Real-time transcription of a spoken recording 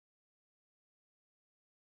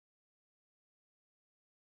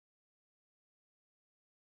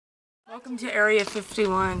Welcome to Area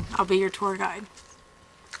 51. I'll be your tour guide.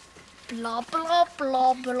 Blah, blah,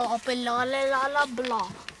 blah, blah, blah, blah, blah, blah.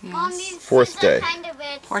 Yes. Fourth day.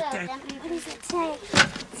 Fourth day. What does it say?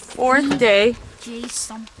 Fourth day. J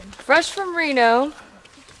something. Fresh from Reno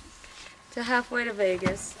to halfway to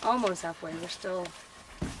Vegas. Almost halfway. We're still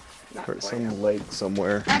not Or quite some halfway. lake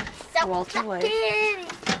somewhere. Walter Lake.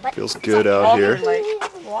 Feels good out Walker here.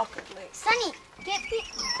 Lake. Walker Lake. Sunny, get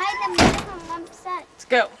by the minimum 1%. Let's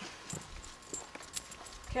go.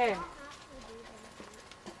 Okay.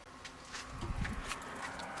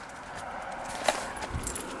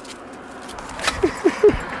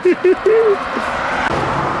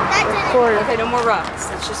 Okay, no more rocks.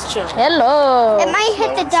 Let's just chill. Hello. It might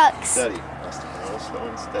hit the ducks. Steady. Slow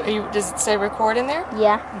and steady. Does it say record in there?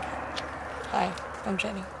 Yeah. Hi, I'm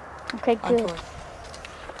Jenny. Okay, On good. tour.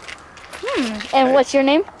 And what's your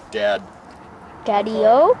name? Dad.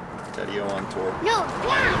 Daddy-O? Daddy-O on tour. No,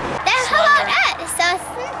 yeah. That's how about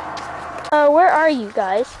us, where are you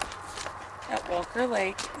guys? At Walker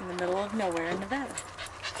Lake in the middle of nowhere in Nevada.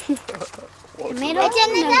 It's in the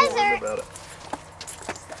desert.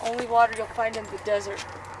 It's the only water you'll find in the desert.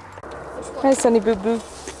 Hi, Sunny Boo Boo.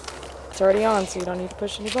 It's already on, so you don't need to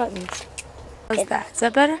push any buttons. How's that? Is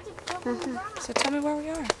that better? So tell me where we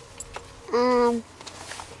are.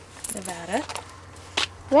 Nevada.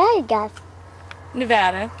 Vegas.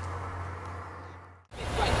 Nevada.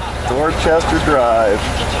 Dorchester Drive.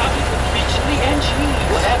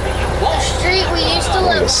 Street we used to I'm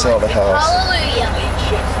live gonna sell the house. Hallelujah.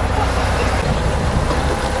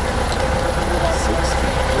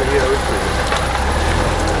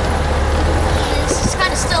 This is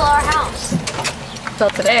kind of still our house. Till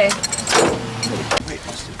today.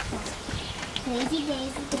 Daisy,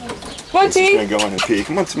 Daisy, Daisy. Come on, I'm T. gonna go in and pee.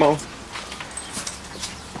 Come on, Simone.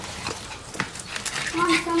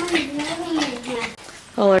 Mom, someone's living in here.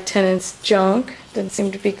 All our tenants' junk didn't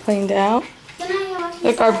seem to be cleaned out.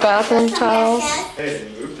 Like our bathroom tiles. Hey, they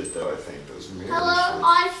moved it though, I think. Those mirrors. Hello,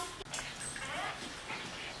 on.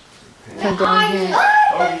 Come down here.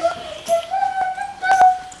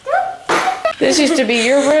 This used to be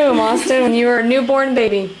your room, Austin, when you were a newborn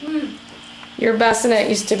baby. Your bassinet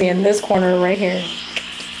used to be in this corner right here.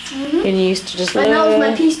 And you used to just But now it's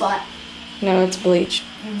my pee spot. No, it's bleach.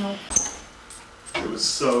 It was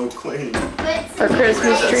so clean. For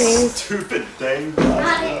Christmas That trees. stupid thing.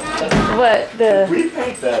 What? The? We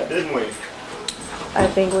painted that, didn't we? I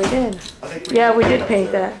think we did. I think Yeah, we did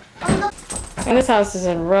paint that. And this house is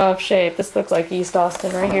in rough shape. This looks like East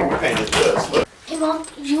Austin right here. We painted this. Look. Hey, Mom,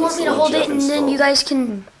 do you want me to hold it and then you guys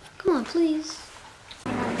can... Come on, please.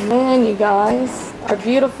 Man, you guys, our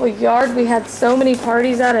beautiful yard. We had so many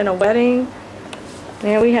parties at and a wedding.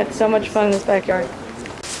 Man, we had so much fun in this backyard.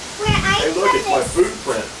 Hey, look, it's my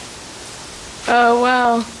footprint. Oh,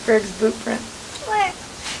 wow. Greg's boot print. Where?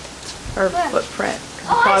 Or footprint.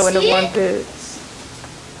 Oh, Probably wouldn't I have see worn boots.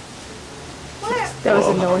 Where? That was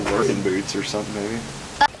a North. Working boots or something, maybe.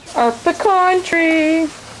 Up the country.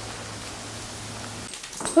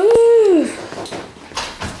 Woo.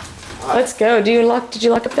 Let's go. Did you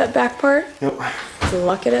lock up that back part? Yep. Let's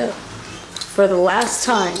lock it up. For the last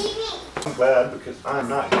time. I'm glad because I'm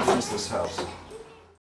not going to use this house.